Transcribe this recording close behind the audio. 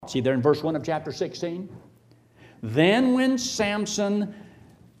See there in verse 1 of chapter 16? Then went Samson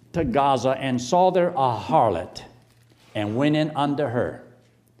to Gaza and saw there a harlot and went in unto her.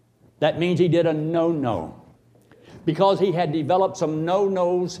 That means he did a no-no. Because he had developed some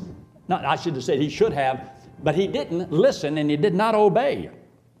no-nos, I should have said he should have, but he didn't listen and he did not obey.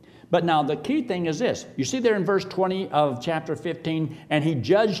 But now the key thing is this. You see there in verse 20 of chapter 15, and he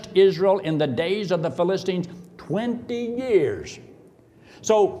judged Israel in the days of the Philistines 20 years.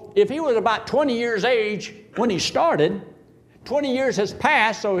 So if he was about 20 years age when he started, 20 years has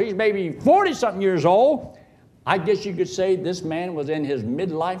passed, so he's maybe 40-something years old. I guess you could say this man was in his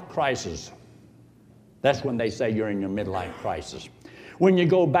midlife crisis. That's when they say you're in your midlife crisis. When you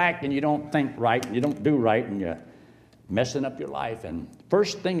go back and you don't think right, and you don't do right, and you're messing up your life. And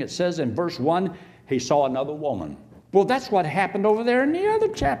first thing it says in verse 1, he saw another woman. Well, that's what happened over there in the other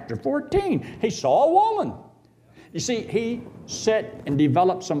chapter, 14. He saw a woman. You see, he set and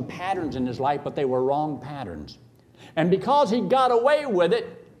developed some patterns in his life, but they were wrong patterns. And because he got away with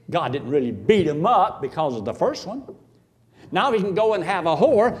it, God didn't really beat him up because of the first one. Now he can go and have a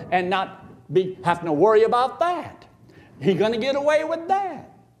whore and not be having to worry about that. He's going to get away with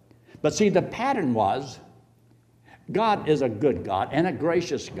that. But see, the pattern was, God is a good God and a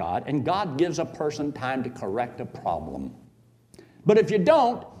gracious God, and God gives a person time to correct a problem. But if you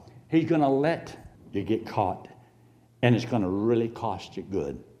don't, he's going to let you get caught, and it's going to really cost you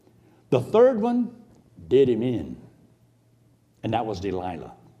good. The third one did him in, and that was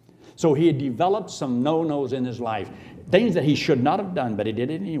Delilah. So he had developed some no-nos in his life, things that he should not have done, but he did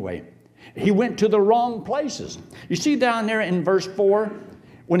it anyway. He went to the wrong places. You see down there in verse 4,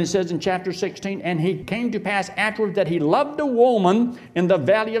 when it says in chapter 16, and he came to pass afterward that he loved a woman in the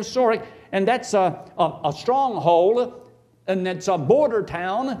valley of Sorek, and that's a stronghold, and that's a border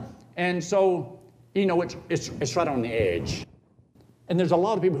town, and so, you know, it's right on the edge. And there's a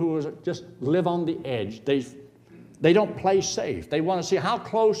lot of people who just live on the edge. They don't play safe. They want to see how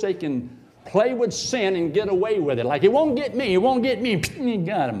close they can play with sin and get away with it. Like, it won't get me, it won't get me. You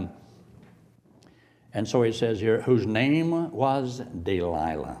got him. And so he says here, whose name was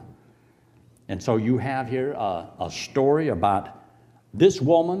Delilah. And so you have here a story about this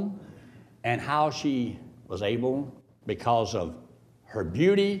woman and how she was able, because of her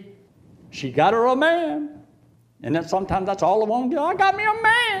beauty, she got her a man. And then sometimes that's all I want to do. I got me a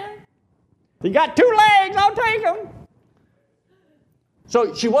man. He got 2 legs, I'll take him.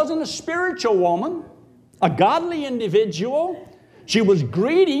 So she wasn't a spiritual woman, a godly individual. She was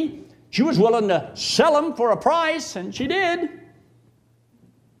greedy. She was willing to sell him for a price, and she did.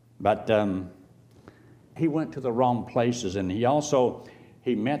 But he went to the wrong places, and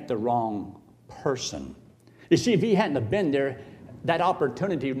he met the wrong person. You see, if he hadn't have been there, that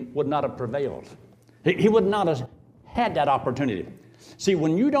opportunity would not have prevailed. He would not have had that opportunity. See,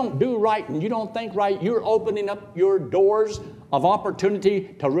 when you don't do right and you don't think right, you're opening up your doors of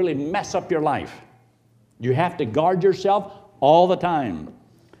opportunity to really mess up your life. You have to guard yourself all the time.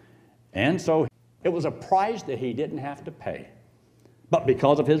 And so it was a price that he didn't have to pay. But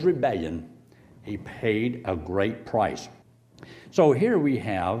because of his rebellion, he paid a great price. So here we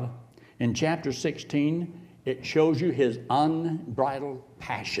have, in chapter 16, it shows you his unbridled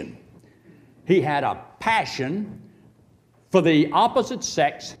passion. He had a passion for the opposite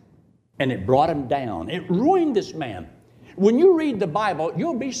sex, and it brought him down. It ruined this man. When you read the Bible,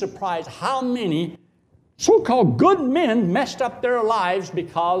 you'll be surprised how many so-called good men messed up their lives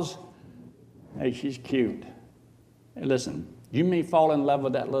because, hey, she's cute. Hey, listen, you may fall in love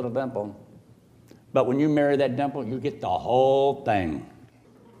with that little dimple, but when you marry that dimple, you get the whole thing.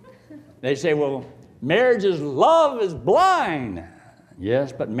 They say, well, marriage is love is blind.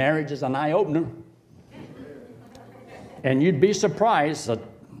 Yes, but marriage is an eye-opener. And you'd be surprised at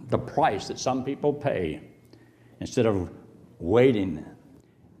the price that some people pay instead of waiting.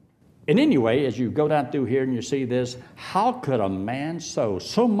 And anyway, as you go down through here and you see this, how could a man sow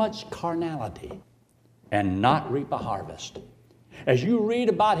so much carnality and not reap a harvest? As you read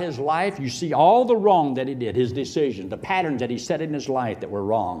about his life, you see all the wrong that he did, his decisions, the patterns that he set in his life that were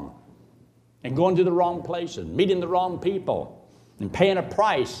wrong, and going to the wrong places, meeting the wrong people, and paying a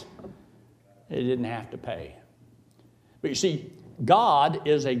price that he didn't have to pay. But you see, God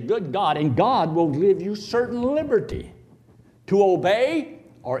is a good God, and God will give you certain liberty to obey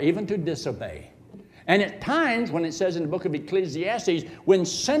or even to disobey. And at times, when it says in the book of Ecclesiastes, when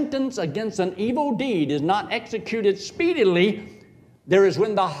sentence against an evil deed is not executed speedily, there is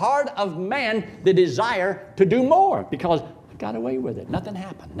when the heart of man the desire to do more, because I got away with it. Nothing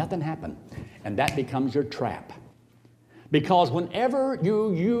happened. And that becomes your trap. Because whenever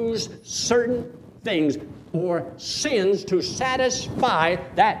you use certain things or sins to satisfy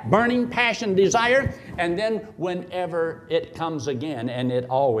that burning passion desire, and then whenever it comes again, and it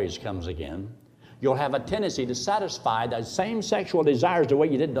always comes again, you'll have a tendency to satisfy those same sexual desires the way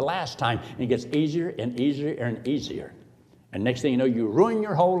you did the last time, and it gets easier and easier and easier. And next thing you know, you ruin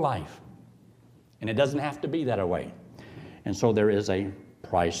your whole life. And it doesn't have to be that way. And so there is a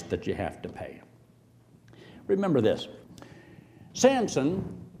price that you have to pay. Remember this. Samson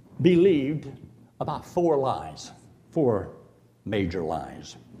believed about 4 lies, 4 major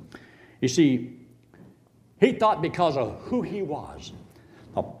lies. You see, he thought because of who he was,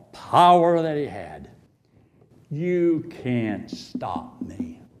 the power that he had, you can't stop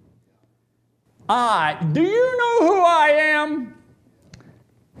me. Do you know who I am?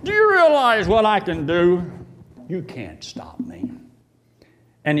 Do you realize what I can do? You can't stop me.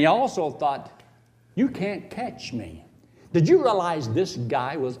 And he also thought, you can't catch me. Did you realize this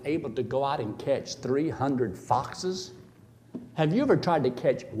guy was able to go out and catch 300 foxes? Have you ever tried to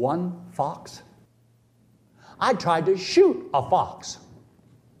catch one fox? I tried to shoot a fox.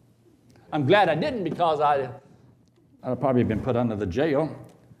 I'm glad I didn't, because I'd probably been put under the jail.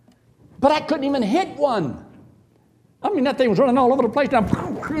 But I couldn't even hit one. I mean, that thing was running all over the place. Now,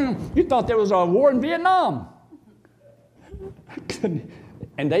 you thought there was a war in Vietnam.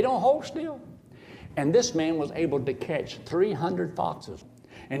 And they don't hold still. And this man was able to catch 300 foxes.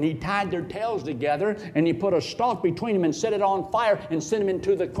 And he tied their tails together, and he put a stalk between them and set it on fire and sent them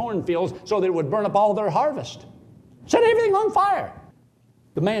into the cornfields so that it would burn up all their harvest. Set everything on fire.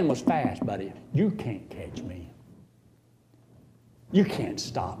 The man was fast, buddy. You can't catch me. You can't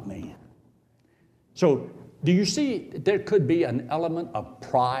stop me. So, do you see there could be an element of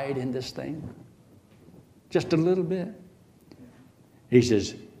pride in this thing? Just a little bit. He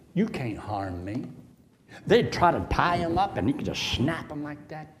says, you can't harm me. They'd try to tie him up, and he could just snap him like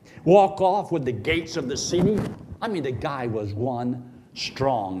that. Walk off with the gates of the city. I mean, the guy was one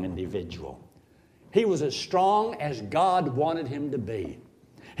strong individual. He was as strong as God wanted him to be.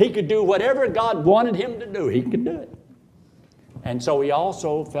 He could do whatever God wanted him to do. He could do it. And so he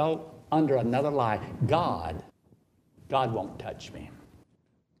also fell under another lie. God won't touch me.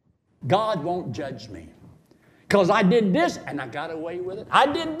 God won't judge me. Because I did this and I got away with it. I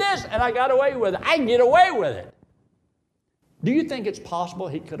did this and I got away with it. I can get away with it. Do you think it's possible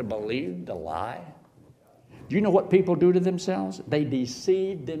he could have believed the lie? Do you know what people do to themselves? They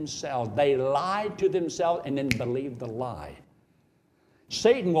deceive themselves. They lie to themselves and then believe the lie.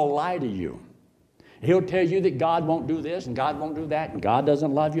 Satan will lie to you. He'll tell you that God won't do this and God won't do that and God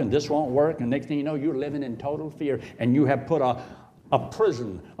doesn't love you and this won't work. And next thing you know, you're living in total fear and you have put a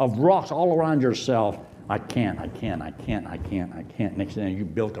prison of rocks all around yourself. I can't. Next thing you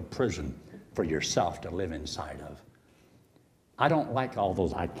built a prison for yourself to live inside of. I don't like all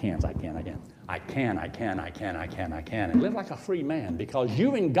those I can. And live like a free man, because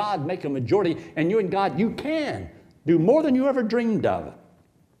you and God make a majority, and you and God, you can do more than you ever dreamed of.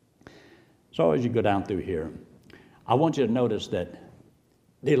 So as you go down through here, I want you to notice that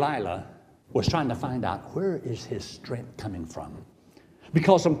Delilah was trying to find out, where is his strength coming from?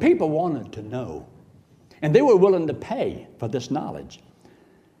 Because some people wanted to know, and they were willing to pay for this knowledge.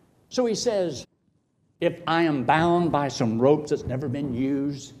 So he says, if I am bound by some ropes that's never been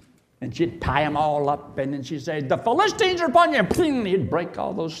used, and she'd tie them all up, and then she'd say, the Philistines are upon you. And he'd break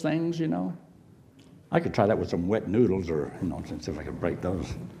all those things, you know. I could try that with some wet noodles, or, see if I could break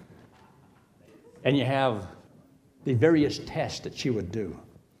those. And you have the various tests that she would do.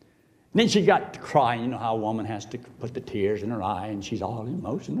 And then she got to crying. You know how a woman has to put the tears in her eye, and she's all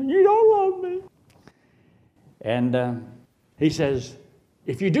emotional. You don't love me. And he says,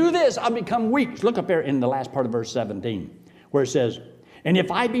 if you do this, I'll become weak. Look up there in the last part of verse 17, where it says, and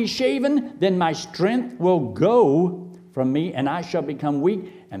if I be shaven, then my strength will go from me, and I shall become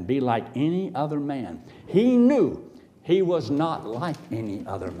weak and be like any other man. He knew he was not like any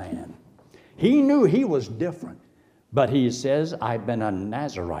other man. He knew he was different. But he says, I've been a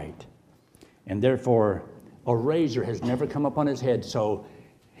Nazarite, and therefore a razor has never come upon his head. So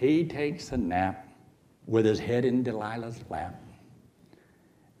he takes a nap with his head in Delilah's lap.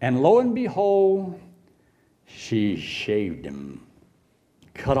 And lo and behold, she shaved him,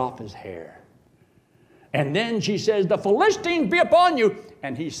 cut off his hair. And then she says, the Philistines be upon you.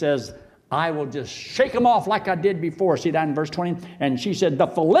 And he says, I will just shake them off like I did before. See that in verse 20? And she said, the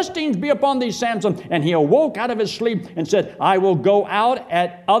Philistines be upon thee, Samson. And he awoke out of his sleep and said, I will go out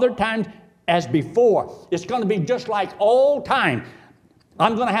at other times as before. It's going to be just like old time.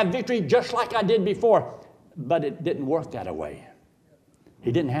 I'm going to have victory just like I did before. But it didn't work that way.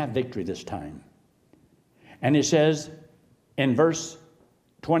 He didn't have victory this time. And he says in verse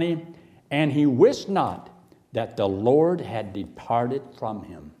 20, And he wist not that the Lord had departed from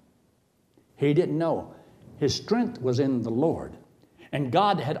him. He didn't know. His strength was in the Lord. And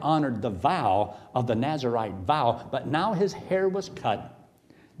God had honored the vow of the Nazirite vow, but now his hair was cut.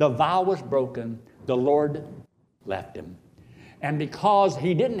 The vow was broken. The Lord left him. And because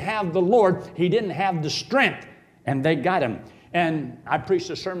he didn't have the Lord, he didn't have the strength, and they got him. And I preached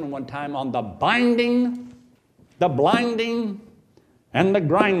a sermon one time on the binding, the blinding, and the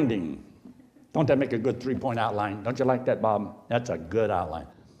grinding. Don't that make a good three-point outline? Don't you like that, Bob? That's a good outline.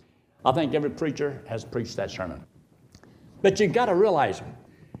 I think every preacher has preached that sermon. But you got to realize,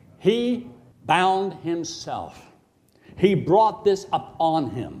 he bound himself. He brought this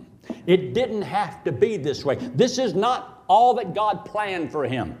upon him. It didn't have to be this way. This is not all that God planned for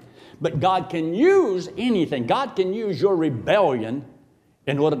him. But God can use anything. God can use your rebellion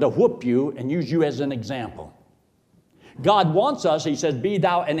in order to whoop you and use you as an example. God wants us, he says, be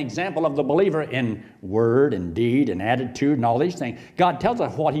thou an example of the believer in word and deed and attitude and all these things. God tells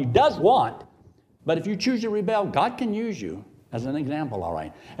us what he does want. But if you choose to rebel, God can use you as an example, all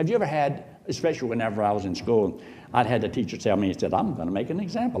right. Have you ever had, especially whenever I was in school, I'd had the teacher tell me, he said, I'm going to make an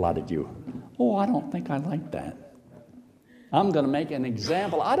example out of you. Oh, I don't think I like that. I'm going to make an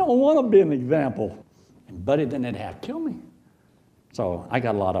example. I don't want to be an example. And buddy, then they'd have to kill me. So I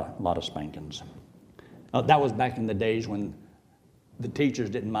got a lot of spankings. That was back in the days when the teachers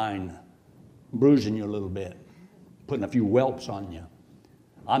didn't mind bruising you a little bit, putting a few whelps on you.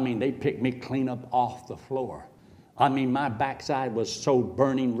 I mean, they picked me clean up off the floor. I mean, my backside was so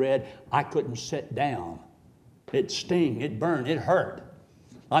burning red, I couldn't sit down. It stung, it burned, it hurt.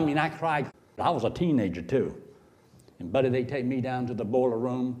 I mean, I cried. I was a teenager too. And buddy, they take me down to the boiler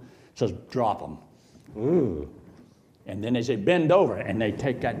room, says, drop them. Ooh. And then they say, bend over, and they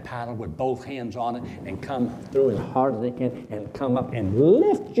take that paddle with both hands on it and come through as hard as they can and come up and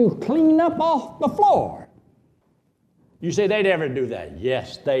lift you clean up off the floor. You say they'd ever do that?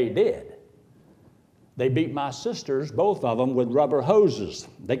 Yes, they did. They beat my sisters, both of them, with rubber hoses.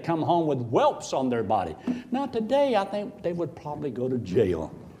 They come home with whelps on their body. Now today, I think they would probably go to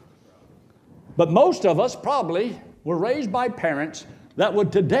jail. But most of us probably were raised by parents that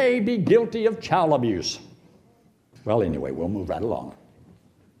would today be guilty of child abuse. Well, anyway, we'll move right along.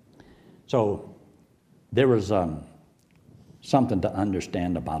 So there was something to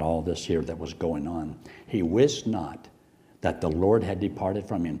understand about all this here that was going on. He wist not that the Lord had departed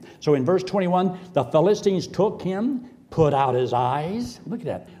from him. So in verse 21, the Philistines took him, put out his eyes. Look at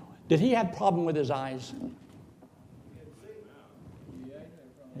that. Did he have a problem with his eyes?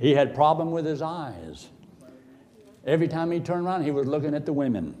 He had a problem with his eyes. Every time he turned around, he was looking at the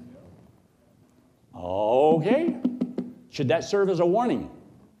women. Okay. Should that serve as a warning?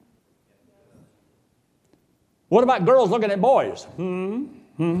 What about girls looking at boys? You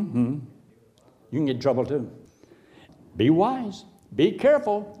can get in trouble too. Be wise. Be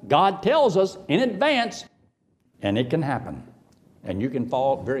careful. God tells us in advance, and it can happen. And you can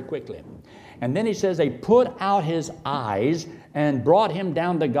fall very quickly. And then he says they put out his eyes and brought him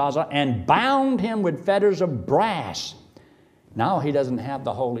down to Gaza and bound him with fetters of brass. Now he doesn't have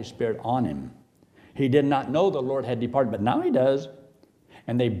the Holy Spirit on him. He did not know the Lord had departed, but now he does.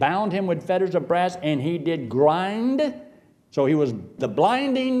 And they bound him with fetters of brass, and he did grind. So he was the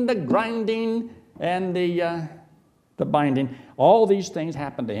blinding, the grinding, and the binding. All these things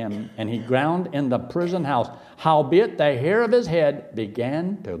happened to him, and he ground in the prison house. Howbeit the hair of his head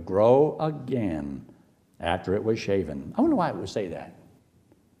began to grow again after it was shaven. I wonder why it would say that.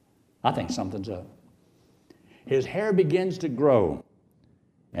 I think something's up. His hair begins to grow.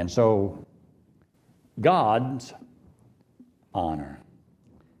 And so God's honor.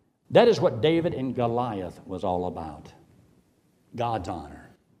 That is what David and Goliath was all about. God's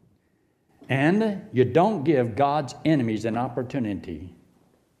honor. And you don't give God's enemies an opportunity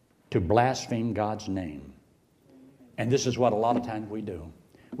to blaspheme God's name. And this is what a lot of times we do.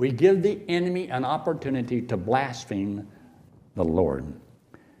 We give the enemy an opportunity to blaspheme the Lord.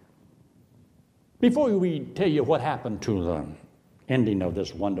 Before we tell you what happened to the ending of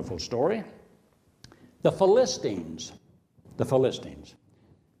this wonderful story, the Philistines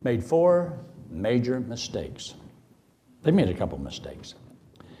made 4 major mistakes. They made a couple mistakes.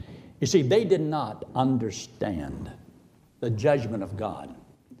 You see, they did not understand the judgment of God.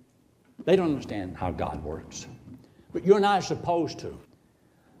 They don't understand how God works. But you and I are supposed to.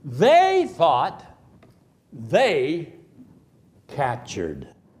 They thought they captured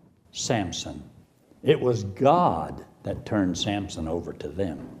Samson. It was God that turned Samson over to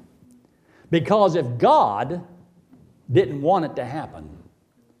them. Because if God didn't want it to happen,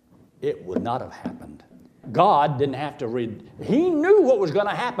 it would not have happened. God didn't have to read. He knew what was going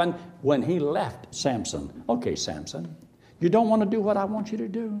to happen when he left Samson. Okay, Samson, you don't want to do what I want you to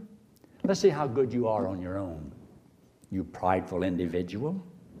do? Let's see how good you are on your own. You prideful individual.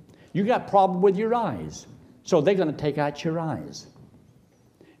 You got problem with your eyes, so they're going to take out your eyes.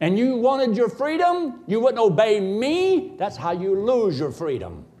 And you wanted your freedom, you wouldn't obey me, that's how you lose your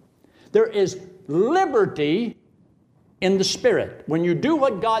freedom. There is liberty in the Spirit. When you do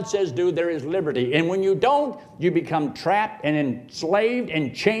what God says do, there is liberty. And when you don't, you become trapped and enslaved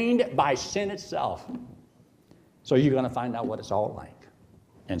and chained by sin itself. So you're going to find out what it's all like.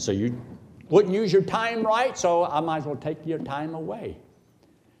 And so you wouldn't use your time right, so I might as well take your time away.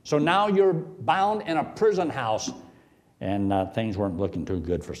 So now you're bound in a prison house, and things weren't looking too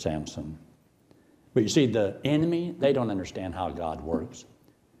good for Samson. But you see, the enemy, they don't understand how God works.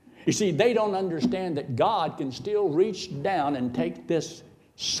 You see, they don't understand that God can still reach down and take this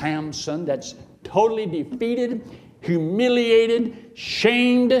Samson that's totally defeated, humiliated,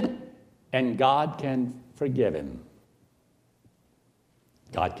 shamed, and God can forgive him.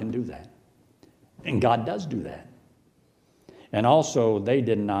 God can do that. And God does do that. And also, they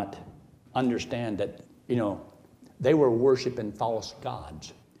did not understand that, they were worshiping false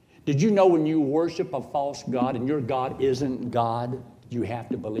gods. Did you know when you worship a false god and your God isn't God, you have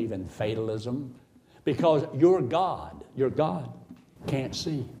to believe in fatalism? Because your God can't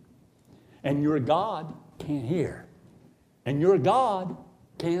see. And your God can't hear. And your God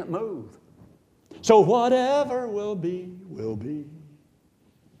can't move. So whatever will be, will be.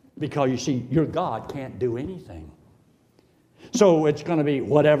 Because you see, your God can't do anything. So it's going to be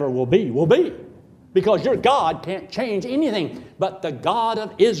whatever will be, will be. Because your God can't change anything. But the God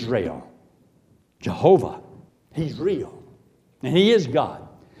of Israel, Jehovah, He's real. And He is God.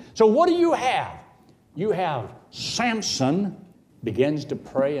 So what do you have? You have Samson begins to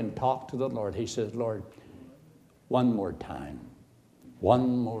pray and talk to the Lord. He says, Lord, one more time.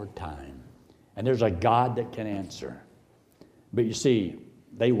 One more time. And there's a God that can answer. But you see,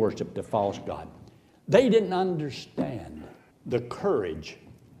 they worshiped a false god. They didn't understand the courage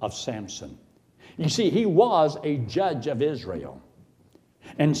of Samson. You see, he was a judge of Israel.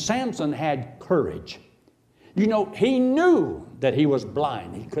 And Samson had courage. He knew that he was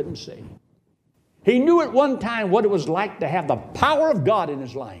blind. He couldn't see. He knew at one time what it was like to have the power of God in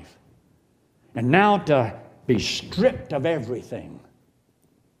his life. And now to be stripped of everything.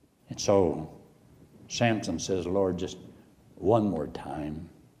 And so Samson says, Lord, just one more time.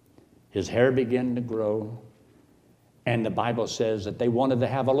 His hair began to grow. And the Bible says that they wanted to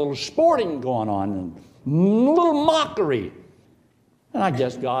have a little sporting going on and a little mockery. And I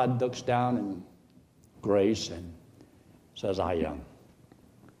guess God looks down in grace and says, I'm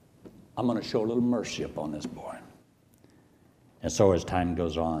going to show a little mercy upon this boy. And so as time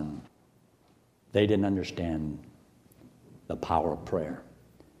goes on, they didn't understand the power of prayer.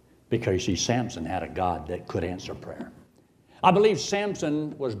 Because, you see, Samson had a God that could answer prayer. I believe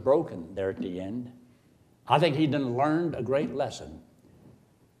Samson was broken there at the end. I think he done learned a great lesson.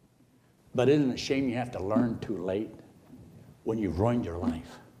 But isn't it a shame you have to learn too late when you've ruined your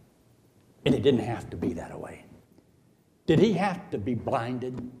life? And it didn't have to be that way. Did he have to be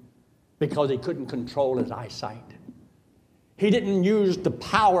blinded because he couldn't control his eyesight? He didn't use the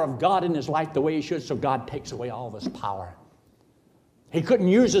power of God in his life the way he should, so God takes away all of his power. He couldn't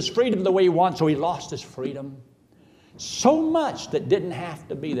use his freedom the way he wanted, so he lost his freedom. So much that didn't have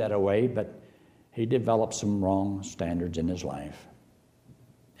to be that way, but he developed some wrong standards in his life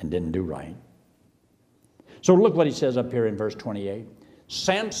and didn't do right. So look what he says up here in verse 28.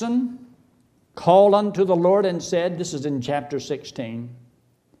 Samson called unto the Lord and said, this is in chapter 16.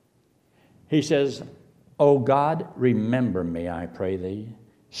 He says, O God, remember me, I pray thee.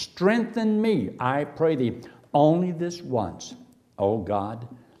 Strengthen me, I pray thee, only this once, O God,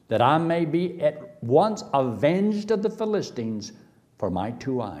 that I may be at once avenged of the Philistines for my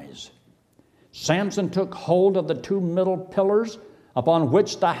two eyes. Samson took hold of the two middle pillars upon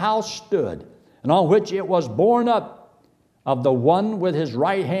which the house stood, and on which it was borne up, of the one with his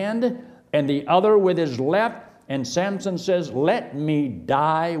right hand and the other with his left. And Samson says, let me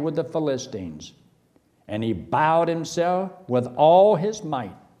die with the Philistines. And he bowed himself with all his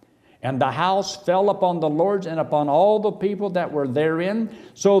might. And the house fell upon the lords and upon all the people that were therein.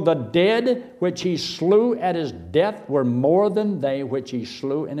 So the dead which he slew at his death were more than they which he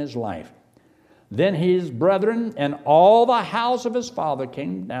slew in his life. Then his brethren and all the house of his father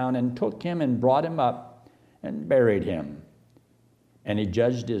came down and took him and brought him up and buried him. And he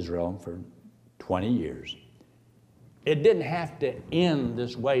judged Israel for 20 years. It didn't have to end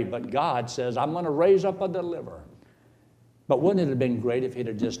this way, but God says, I'm going to raise up a deliverer. But wouldn't it have been great if he'd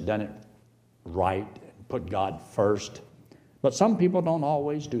have just done it right and put God first. But some people don't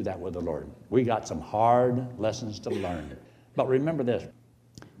always do that with the Lord. We got some hard lessons to learn. But remember this.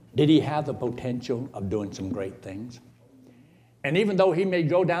 Did he have the potential of doing some great things? And even though he may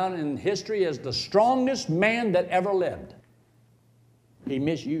go down in history as the strongest man that ever lived, he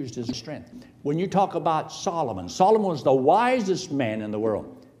misused his strength. When you talk about Solomon, Solomon was the wisest man in the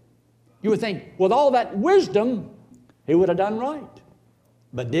world. You would think, with all that wisdom, he would have done right.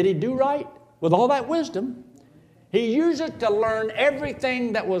 But did he do right? With all that wisdom, he used it to learn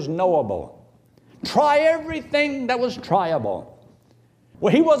everything that was knowable. Try everything that was tryable.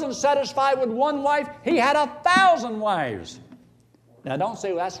 Well, he wasn't satisfied with one wife. He had 1,000 wives. Now, don't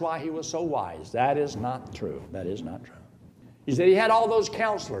say, well, that's why he was so wise. That is not true. That is not true. He said he had all those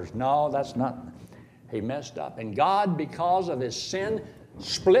counselors. No, that's not. He messed up. And God, because of his sin,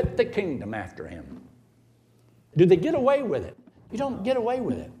 split the kingdom after him. Did they get away with it? You don't get away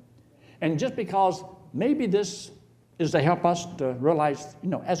with it. And just because maybe this is to help us to realize,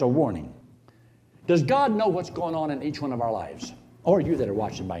 as a warning. Does God know what's going on in each one of our lives? Or you that are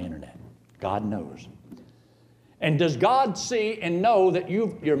watching by internet? God knows. And does God see and know that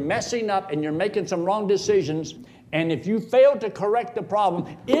you're messing up and you're making some wrong decisions? And if you fail to correct the problem,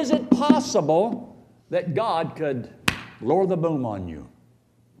 is it possible that God could lower the boom on you?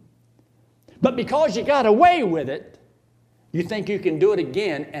 But because you got away with it, you think you can do it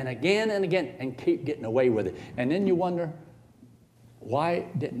again and again and again and keep getting away with it. And then you wonder, why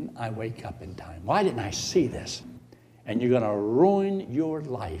didn't I wake up in time? Why didn't I see this? And you're going to ruin your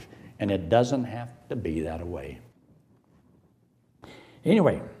life. And it doesn't have to be that way.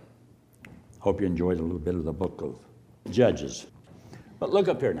 Anyway, hope you enjoyed a little bit of the book of Judges. But look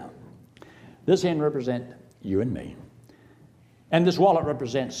up here now. This hand represents you and me. And this wallet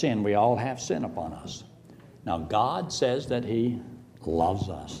represents sin. We all have sin upon us. Now, God says that he loves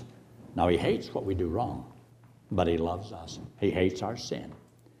us. Now, he hates what we do wrong, but he loves us. He hates our sin.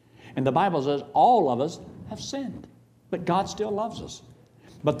 And the Bible says all of us have sinned, but God still loves us.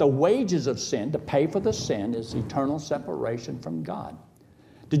 But the wages of sin, to pay for the sin, is eternal separation from God.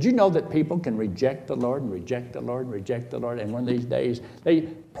 Did you know that people can reject the Lord and reject the Lord and reject the Lord, and one of these days they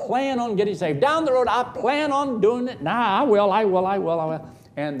plan on getting saved? Down the road, I plan on doing it. I will.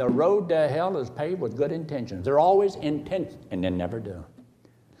 And the road to hell is paved with good intentions. They're always intent, and they never do.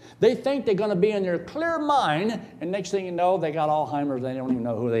 They think they're going to be in their clear mind, and next thing you know, they got Alzheimer's. They don't even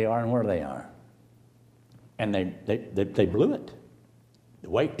know who they are and where they are. And they blew it. They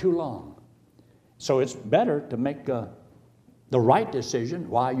wait too long. So it's better to make the right decision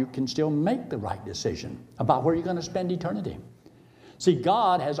while you can still make the right decision about where you're going to spend eternity. See,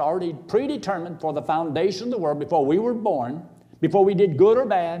 God has already predetermined for the foundation of the world, before we were born, before we did good or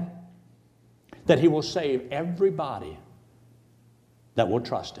bad, that he will save everybody that will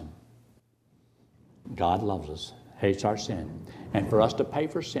trust him. God loves us, hates our sin. And for us to pay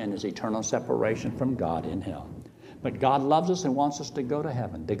for sin is eternal separation from God in hell. But God loves us and wants us to go to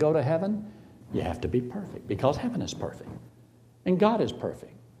heaven. To go to heaven, you have to be perfect, because heaven is perfect. And God is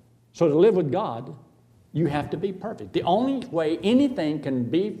perfect. So to live with God, you have to be perfect. The only way anything can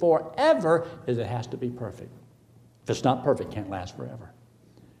be forever is it has to be perfect. If it's not perfect, it can't last forever.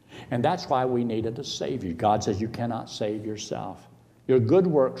 And that's why we needed a Savior. God says you cannot save yourself. Your good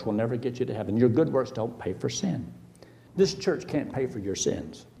works will never get you to heaven. Your good works don't pay for sin. This church can't pay for your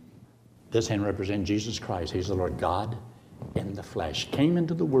sins. This hand represents Jesus Christ. He's the Lord God in the flesh. Came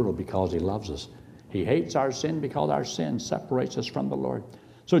into the world because he loves us. He hates our sin because our sin separates us from the Lord.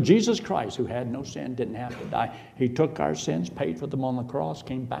 So Jesus Christ, who had no sin, didn't have to die. He took our sins, paid for them on the cross,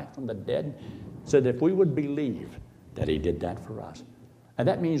 came back from the dead, said if we would believe that he did that for us. And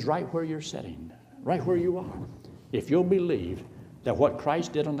that means right where you're sitting, right where you are. If you'll believe that what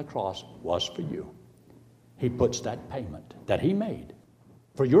Christ did on the cross was for you, he puts that payment that he made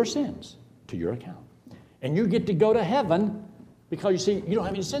for your sins to your account. And you get to go to heaven because, you see, you don't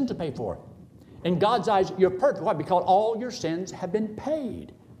have any sins to pay for. In God's eyes, you're perfect. Why? Because all your sins have been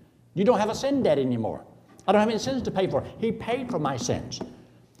paid. You don't have a sin debt anymore. I don't have any sins to pay for. He paid for my sins.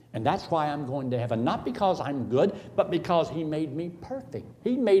 And that's why I'm going to heaven. Not because I'm good, but because he made me perfect.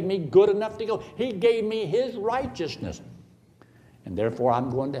 He made me good enough to go. He gave me his righteousness. And therefore, I'm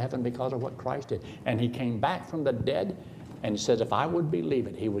going to heaven because of what Christ did. And he came back from the dead and says, if I would believe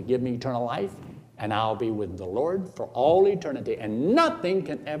it, he would give me eternal life, and I'll be with the Lord for all eternity. And nothing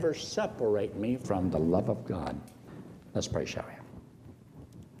can ever separate me from the love of God. Let's pray, shall we?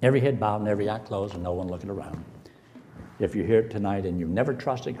 Every head bowed and every eye closed and no one looking around. If you're here tonight and you've never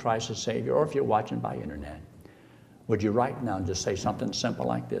trusted Christ as Savior, or if you're watching by internet, would you right now just say something simple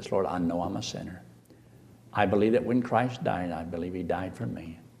like this? Lord, I know I'm a sinner. I believe that when Christ died, I believe he died for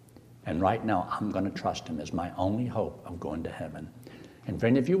me. And right now, I'm going to trust Him as my only hope of going to heaven. And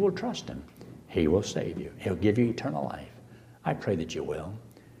friend, if you will trust Him, He will save you. He'll give you eternal life. I pray that you will.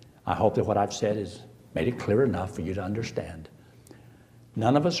 I hope that what I've said has made it clear enough for you to understand.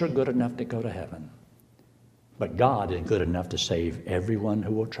 None of us are good enough to go to heaven. But God is good enough to save everyone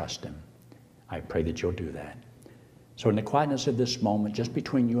who will trust Him. I pray that you'll do that. So in the quietness of this moment, just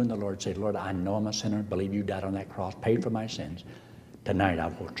between you and the Lord, say, Lord, I know I'm a sinner. Believe you died on that cross, paid for my sins. Tonight I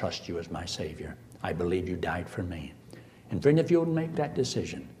will trust you as my Savior. I believe you died for me. And friend, if you'll make that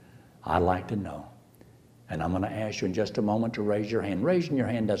decision, I'd like to know. And I'm going to ask you in just a moment to raise your hand. Raising your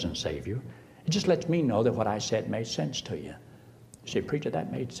hand doesn't save you. It just lets me know that what I said made sense to you. You say, preacher,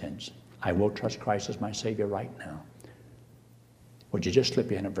 that made sense. I will trust Christ as my Savior right now. Would you just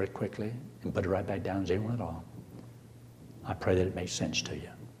slip your hand up very quickly and put it right back down? Zero at all. I pray that it makes sense to you.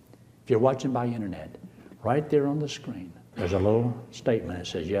 If you're watching by internet, right there on the screen, there's a little statement that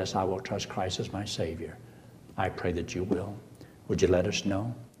says, yes, I will trust Christ as my Savior. I pray that you will. Would you let us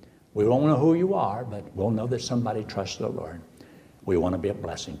know? We won't know who you are, but we'll know that somebody trusts the Lord. We want to be a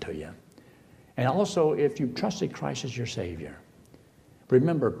blessing to you. And also, if you've trusted Christ as your Savior,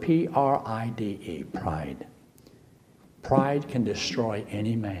 remember P-R-I-D-E, pride. Pride can destroy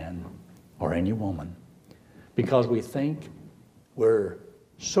any man or any woman because we think we're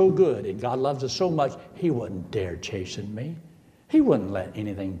so good and God loves us so much, He wouldn't dare chasten me. He wouldn't let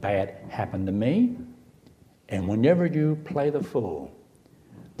anything bad happen to me. And whenever you play the fool,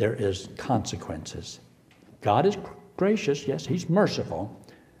 there is consequences. God is gracious, yes, He's merciful,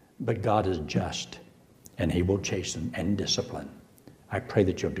 but God is just, and He will chasten and discipline. I pray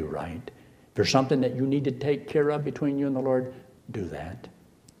that you'll do right. If there's something that you need to take care of between you and the Lord, do that.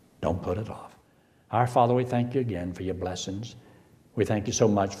 Don't put it off. Our Father, we thank you again for your blessings. We thank you so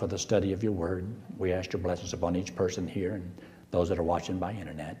much for the study of your word. We ask your blessings upon each person here and those that are watching by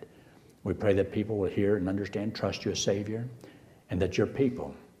internet. We pray that people will hear and understand, trust you as Savior, and that your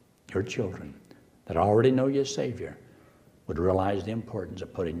people, your children, that already know you as Savior, would realize the importance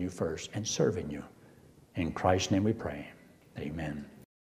of putting you first and serving you. In Christ's name we pray. Amen.